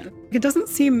protection? It doesn't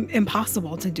seem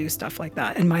impossible to do stuff like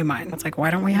that in my mind. It's why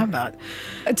don't we have that?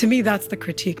 To me, that's the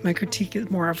critique. My critique is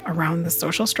more around the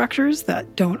social structures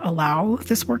that don't allow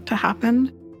this work to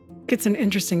happen. It's an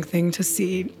interesting thing to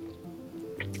see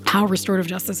how restorative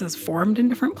justice is formed in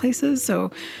different places.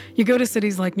 So you go to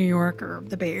cities like New York or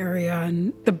the Bay Area,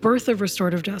 and the birth of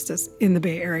restorative justice in the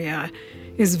Bay Area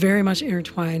is very much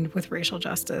intertwined with racial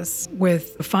justice.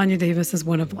 With Fanya Davis is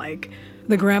one of like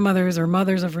the grandmothers or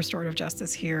mothers of restorative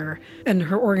justice here. And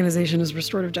her organization is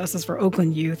Restorative Justice for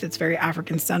Oakland Youth. It's very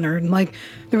African-centered. And like,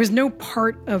 there was no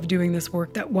part of doing this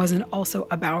work that wasn't also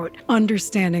about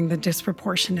understanding the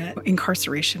disproportionate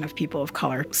incarceration of people of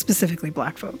color, specifically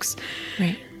Black folks.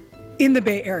 Right. In the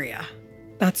Bay Area,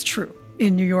 that's true.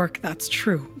 In New York, that's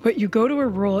true. But you go to a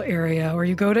rural area, or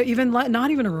you go to even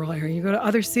not even a rural area, you go to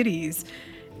other cities,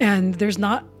 and there's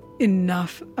not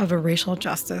enough of a racial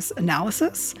justice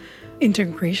analysis,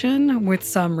 integration with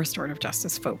some restorative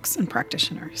justice folks and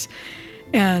practitioners.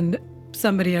 And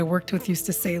somebody I worked with used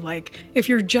to say, like, if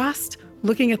you're just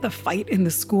looking at the fight in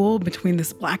the school between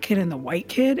this Black kid and the white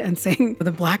kid and saying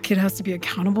the Black kid has to be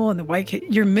accountable and the white kid,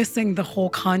 you're missing the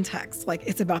whole context. Like,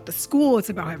 it's about the school,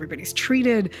 it's about how everybody's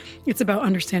treated, it's about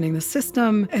understanding the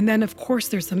system. And then, of course,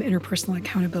 there's some interpersonal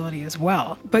accountability as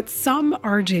well. But some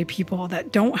RJ people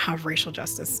that don't have racial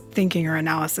justice thinking or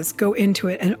analysis go into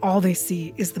it, and all they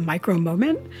see is the micro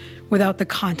moment without the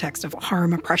context of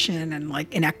harm, oppression, and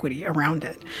like inequity around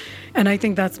it. And I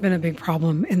think that's been a big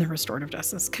problem in the restorative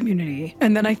justice community.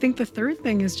 And then I think the third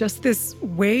thing is just this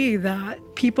way that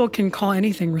people can call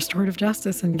anything restorative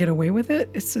justice and get away with it.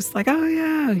 It's just like, oh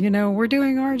yeah, you know, we're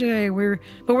doing RJ,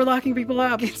 but we're locking people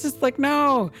up. It's just like,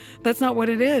 no, that's not what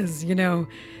it is, you know?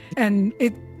 And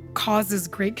it causes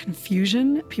great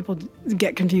confusion. People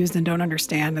get confused and don't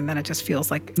understand, and then it just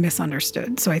feels like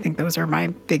misunderstood. So I think those are my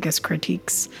biggest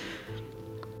critiques.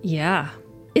 Yeah.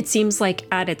 It seems like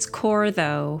at its core,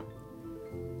 though,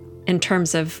 in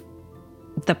terms of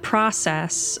the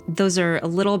process, those are a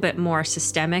little bit more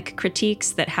systemic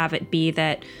critiques that have it be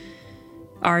that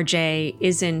RJ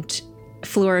isn't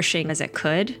flourishing as it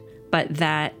could, but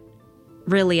that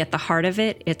really at the heart of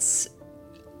it, it's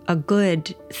a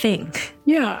good thing.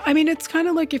 Yeah. I mean, it's kind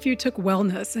of like if you took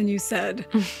wellness and you said,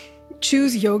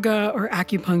 choose yoga or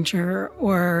acupuncture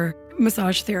or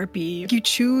massage therapy. You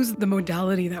choose the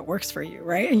modality that works for you,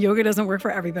 right? And yoga doesn't work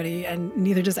for everybody, and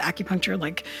neither does acupuncture.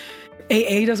 Like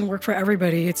AA doesn't work for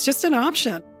everybody. It's just an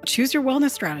option. Choose your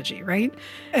wellness strategy, right?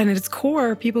 And at its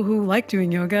core, people who like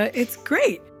doing yoga, it's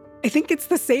great. I think it's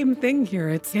the same thing here.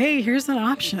 It's, hey, here's an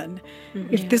option.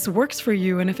 Mm-hmm. If this works for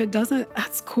you, and if it doesn't,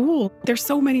 that's cool. There's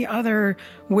so many other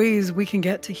ways we can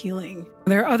get to healing.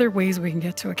 There are other ways we can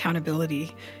get to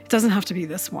accountability. It doesn't have to be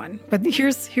this one, but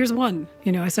here's one,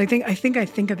 you know? So I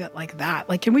think of it like that.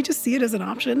 Like, can we just see it as an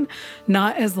option,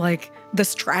 not as like the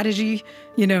strategy,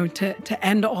 you know, to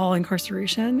end all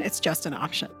incarceration? It's just an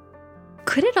option.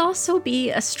 Could it also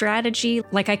be a strategy?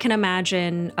 Like, I can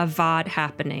imagine a VOD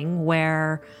happening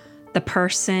where the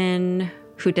person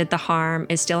who did the harm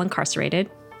is still incarcerated,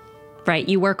 right?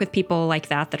 You work with people like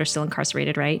that are still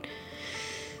incarcerated, right?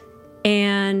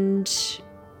 And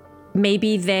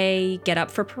maybe they get up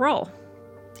for parole.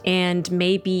 And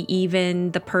maybe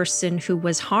even the person who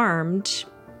was harmed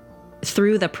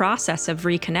through the process of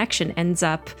reconnection ends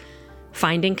up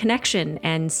finding connection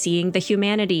and seeing the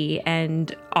humanity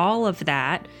and all of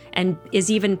that, and is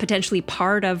even potentially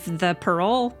part of the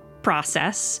parole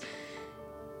process.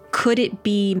 Could it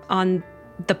be on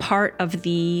the part of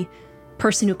the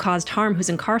person who caused harm who's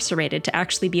incarcerated to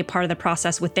actually be a part of the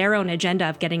process with their own agenda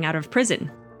of getting out of prison?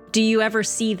 Do you ever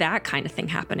see that kind of thing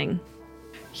happening?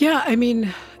 Yeah, I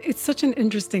mean, it's such an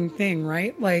interesting thing,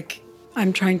 right? Like,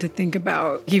 I'm trying to think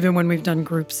about, even when we've done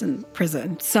groups in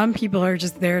prison, some people are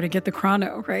just there to get the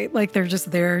chrono, right? Like, they're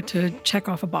just there to check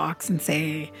off a box and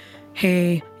say,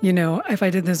 hey, you know, if I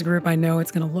did this group, I know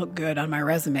it's going to look good on my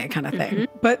resume kind of thing.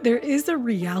 Mm-hmm. But there is a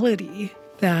reality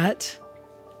that's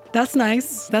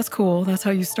nice. That's cool. That's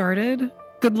how you started.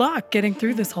 Good luck getting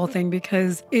through this whole thing,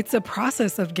 because it's a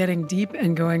process of getting deep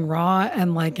and going raw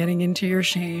and like getting into your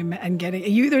shame and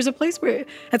there's a place where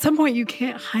at some point you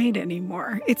can't hide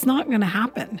anymore. It's not going to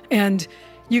happen. And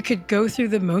you could go through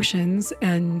the motions,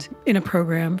 and in a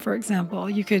program, for example,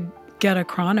 you could get a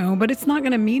chrono, but it's not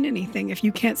going to mean anything if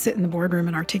you can't sit in the boardroom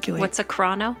and articulate. What's a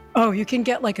chrono? Oh, you can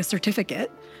get like a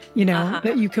certificate, you know,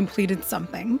 that you completed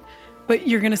something, but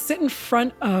you're going to sit in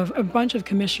front of a bunch of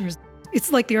commissioners.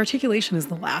 It's like the articulation is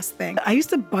the last thing. I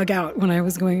used to bug out when I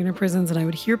was going into prisons, and I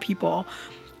would hear people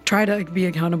try to be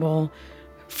accountable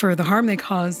for the harm they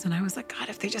caused. And I was like, God,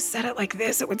 if they just said it like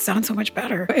this, it would sound so much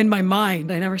better. In my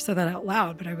mind, I never said that out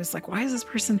loud, but I was like, why is this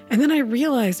person? And then I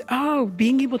realized, oh,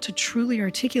 being able to truly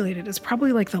articulate it is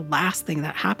probably like the last thing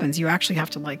that happens. You actually have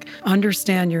to like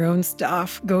understand your own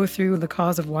stuff, go through the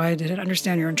cause of why I did it,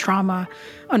 understand your own trauma,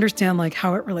 understand like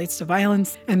how it relates to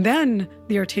violence. And then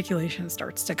the articulation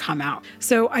starts to come out.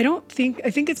 So I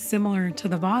think it's similar to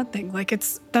the VOD thing. Like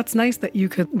that's nice that you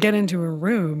could get into a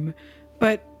room,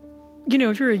 but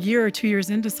if you're a year or 2 years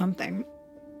into something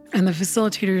and the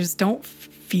facilitators don't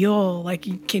feel like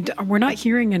we're not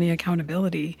hearing any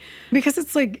accountability, because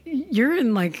it's like you're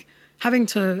in like having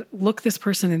to look this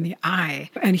person in the eye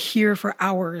and hear for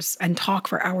hours and talk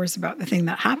for hours about the thing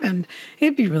that happened,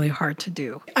 it'd be really hard to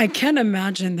do. I can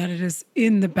imagine that it is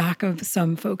in the back of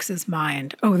some folks'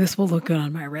 mind, oh, this will look good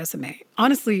on my resume.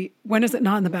 Honestly, when is it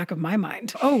not in the back of my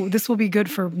mind? Oh, this will be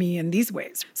good for me in these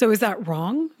ways. So is that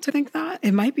wrong to think that?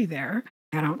 It might be there.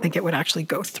 I don't think it would actually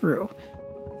go through.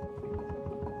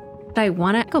 I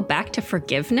want to go back to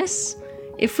forgiveness,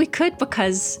 if we could,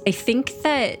 because I think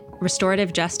that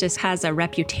restorative justice has a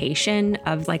reputation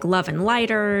of like love and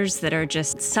lighters that are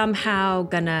just somehow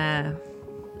gonna,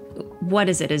 what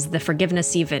is it? Is the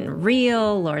forgiveness even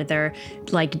real? Or they're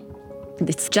like,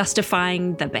 it's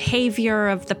justifying the behavior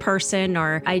of the person.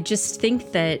 Or I just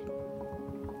think that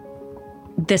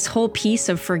this whole piece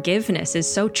of forgiveness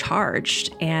is so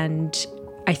charged. And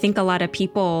I think a lot of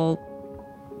people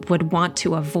would want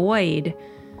to avoid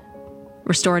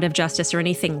restorative justice or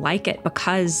anything like it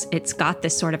because it's got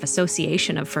this sort of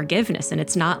association of forgiveness and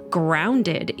it's not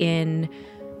grounded in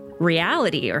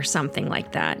reality or something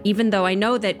like that. Even though I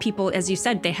know that people, as you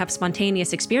said, they have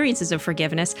spontaneous experiences of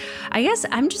forgiveness. I guess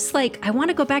I'm just like, I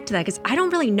want to go back to that because I don't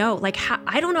really know, like,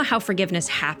 I don't know how forgiveness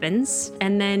happens.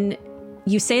 And then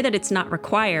you say that it's not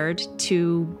required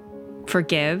to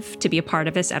forgive, to be a part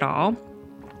of this at all.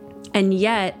 And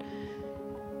yet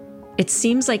it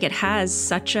seems like it has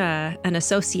such an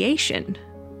association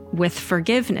with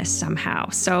forgiveness somehow.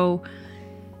 So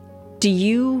do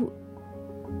you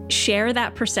share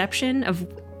that perception of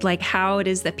like how it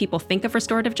is that people think of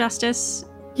restorative justice?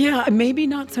 Yeah, maybe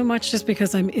not so much just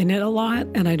because I'm in it a lot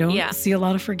and I don't see a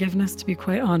lot of forgiveness, to be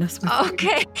quite honest with you.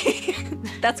 Okay.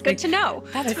 That's good to know.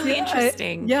 That's really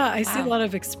interesting. I see a lot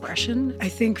of expression. I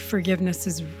think forgiveness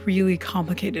is really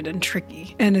complicated and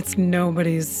tricky, and it's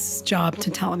nobody's job to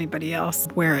tell anybody else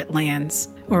where it lands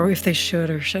or if they should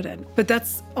or shouldn't. But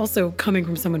that's also coming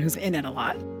from someone who's in it a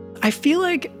lot. I feel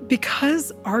like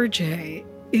because RJ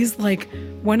is like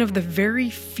one of the very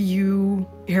few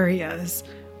areas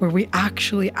where we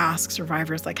actually ask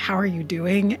survivors, like, how are you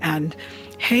doing? And,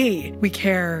 hey, we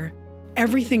care.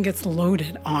 Everything gets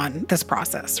loaded on this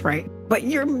process, right? But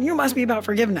you must be about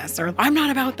forgiveness, or I'm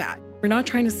not about that. We're not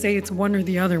trying to say it's one or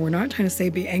the other. We're not trying to say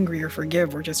be angry or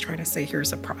forgive. We're just trying to say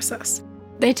here's a process.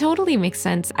 They totally make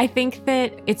sense. I think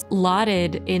that it's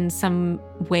lauded in some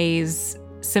ways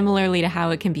similarly to how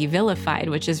it can be vilified,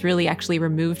 which is really actually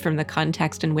removed from the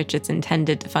context in which it's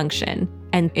intended to function.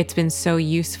 And it's been so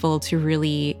useful to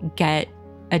really get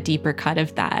a deeper cut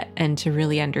of that and to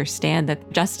really understand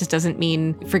that justice doesn't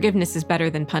mean forgiveness is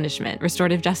better than punishment.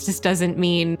 Restorative justice doesn't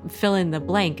mean fill in the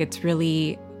blank. It's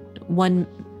really one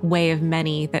way of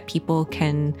many that people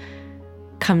can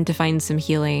come to find some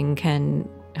healing, can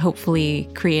hopefully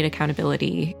create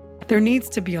accountability. There needs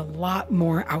to be a lot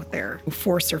more out there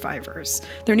for survivors.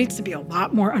 There needs to be a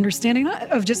lot more understanding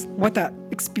of just what that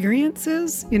experience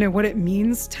is, what it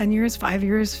means 10 years, 5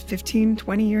 years, 15,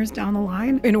 20 years down the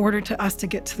line, in order to us to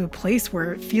get to the place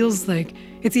where it feels like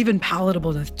it's even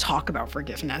palatable to talk about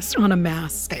forgiveness on a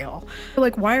mass scale.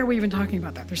 Like, why are we even talking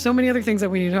about that? There's so many other things that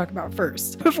we need to talk about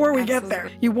first before we get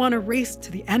there. You want to race to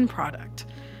the end product,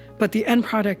 but the end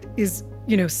product is,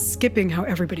 skipping how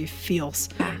everybody feels.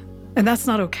 And that's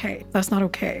not okay. That's not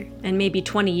okay. And maybe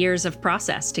 20 years of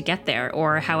process to get there,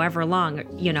 or however long,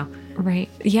 Right.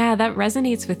 Yeah, that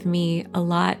resonates with me a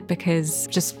lot because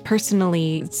just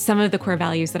personally, some of the core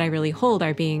values that I really hold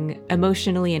are being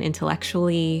emotionally and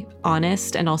intellectually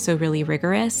honest and also really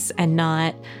rigorous and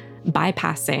not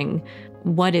bypassing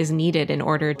what is needed in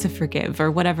order to forgive or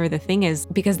whatever the thing is,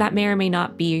 because that may or may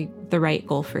not be the right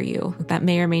goal for you. That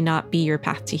may or may not be your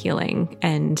path to healing.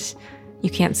 And you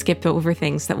can't skip over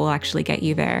things that will actually get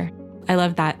you there. I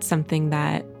love that something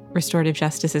that restorative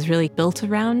justice is really built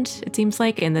around, it seems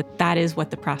like, and that is what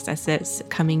the process is,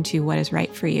 coming to what is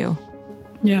right for you.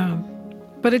 Yeah.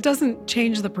 But it doesn't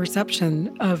change the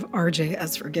perception of RJ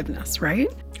as forgiveness, right?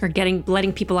 Or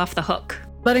letting people off the hook.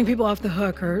 letting people off the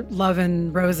hook or love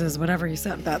and roses, whatever you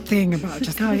said, that thing about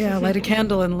just, oh yeah, light a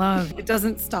candle and love. It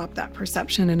doesn't stop that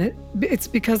perception. And it's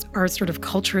because our sort of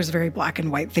culture is very black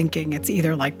and white thinking. It's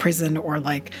either like prison or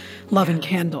like love and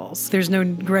candles. There's no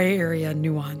gray area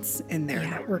nuance in there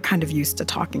that we're kind of used to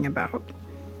talking about.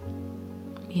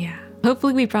 Yeah.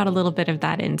 Hopefully we brought a little bit of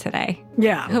that in today.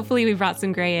 Yeah. Hopefully we brought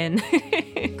some gray in.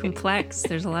 Complex.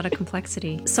 There's a lot of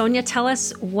complexity. Sonya, tell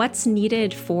us what's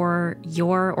needed for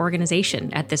your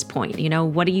organization at this point. You know,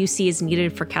 what do you see is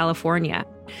needed for California?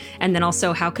 And then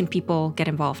also, how can people get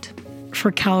involved?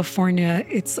 For California,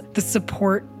 it's the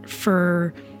support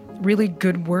for really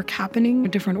good work happening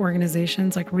with different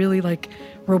organizations, like really like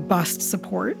robust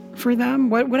support for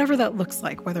them, whatever that looks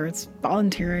like, whether it's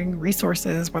volunteering,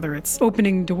 resources, whether it's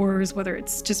opening doors, whether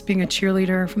it's just being a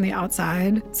cheerleader from the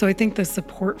outside. So I think the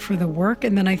support for the work,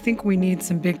 and then I think we need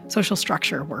some big social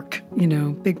structure work, you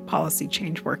know, big policy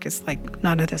change work. Is like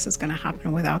none of this is going to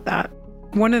happen without that.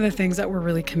 One of the things that we're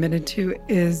really committed to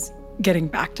is getting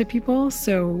back to people.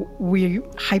 So we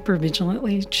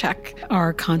hypervigilantly check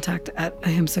our contact at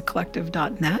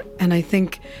ahimsacollective.net. And I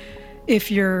think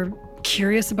if you're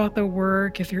curious about the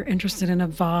work, if you're interested in a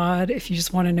VOD, if you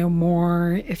just want to know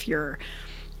more, if you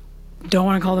don't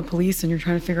want to call the police and you're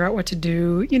trying to figure out what to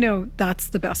do, you know, that's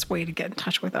the best way to get in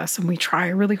touch with us. And we try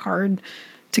really hard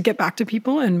to get back to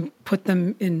people and put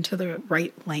them into the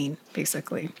right lane,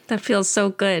 basically. That feels so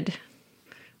good.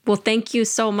 Well, thank you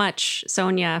so much,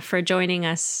 Sonya, for joining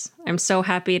us. I'm so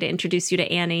happy to introduce you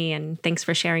to Annie, and thanks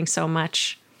for sharing so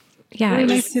much. Yeah,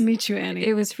 really nice to meet you, Annie.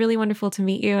 It was really wonderful to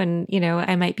meet you. And, you know,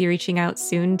 I might be reaching out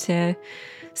soon to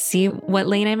see what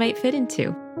lane I might fit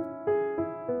into.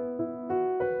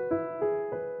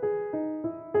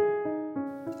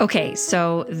 Okay,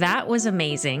 so that was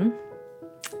amazing.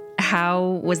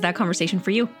 How was that conversation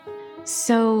for you?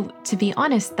 So, to be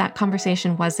honest, that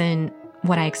conversation wasn't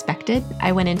what I expected.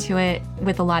 I went into it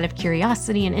with a lot of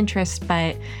curiosity and interest,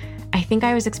 but I think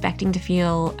I was expecting to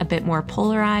feel a bit more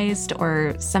polarized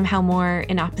or somehow more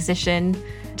in opposition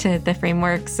to the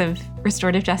frameworks of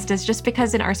restorative justice, just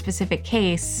because in our specific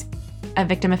case, a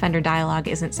victim-offender dialogue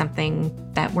isn't something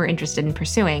that we're interested in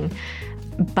pursuing.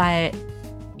 But,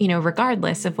 you know,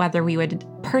 regardless of whether we would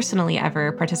personally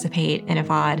ever participate in a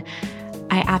VOD,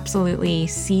 I absolutely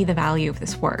see the value of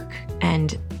this work.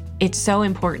 And it's so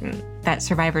important that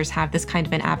survivors have this kind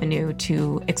of an avenue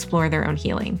to explore their own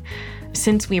healing.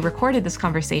 Since we recorded this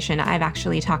conversation, I've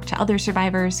actually talked to other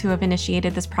survivors who have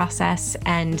initiated this process,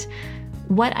 and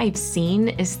what I've seen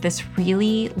is this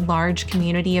really large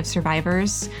community of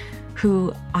survivors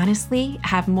who honestly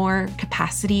have more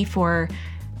capacity for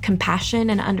compassion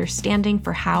and understanding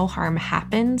for how harm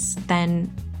happens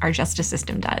than our justice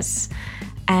system does.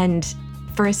 And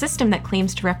for a system that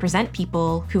claims to represent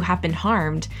people who have been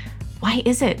harmed, why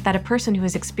is it that a person who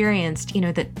has experienced, you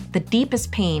know, the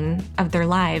deepest pain of their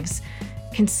lives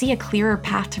can see a clearer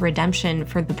path to redemption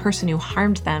for the person who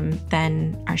harmed them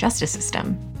than our justice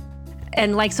system?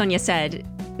 And like Sonya said,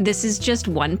 this is just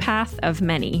one path of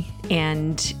many,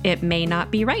 and it may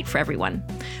not be right for everyone.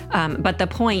 But the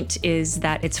point is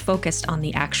that it's focused on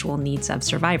the actual needs of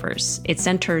survivors. It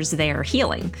centers their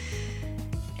healing,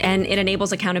 and it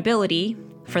enables accountability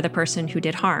for the person who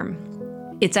did harm.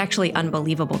 It's actually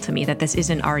unbelievable to me that this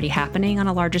isn't already happening on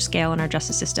a larger scale in our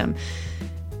justice system.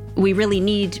 We really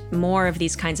need more of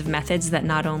these kinds of methods that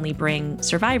not only bring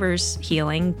survivors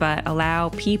healing, but allow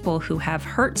people who have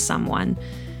hurt someone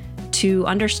to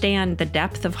understand the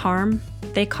depth of harm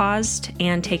they caused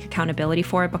and take accountability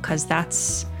for it, because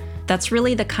that's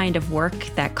really the kind of work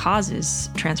that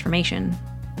causes transformation.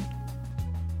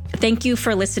 Thank you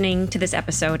for listening to this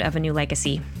episode of A New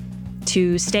Legacy.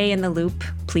 To stay in the loop,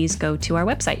 please go to our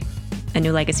website,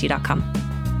 anewlegacy.com.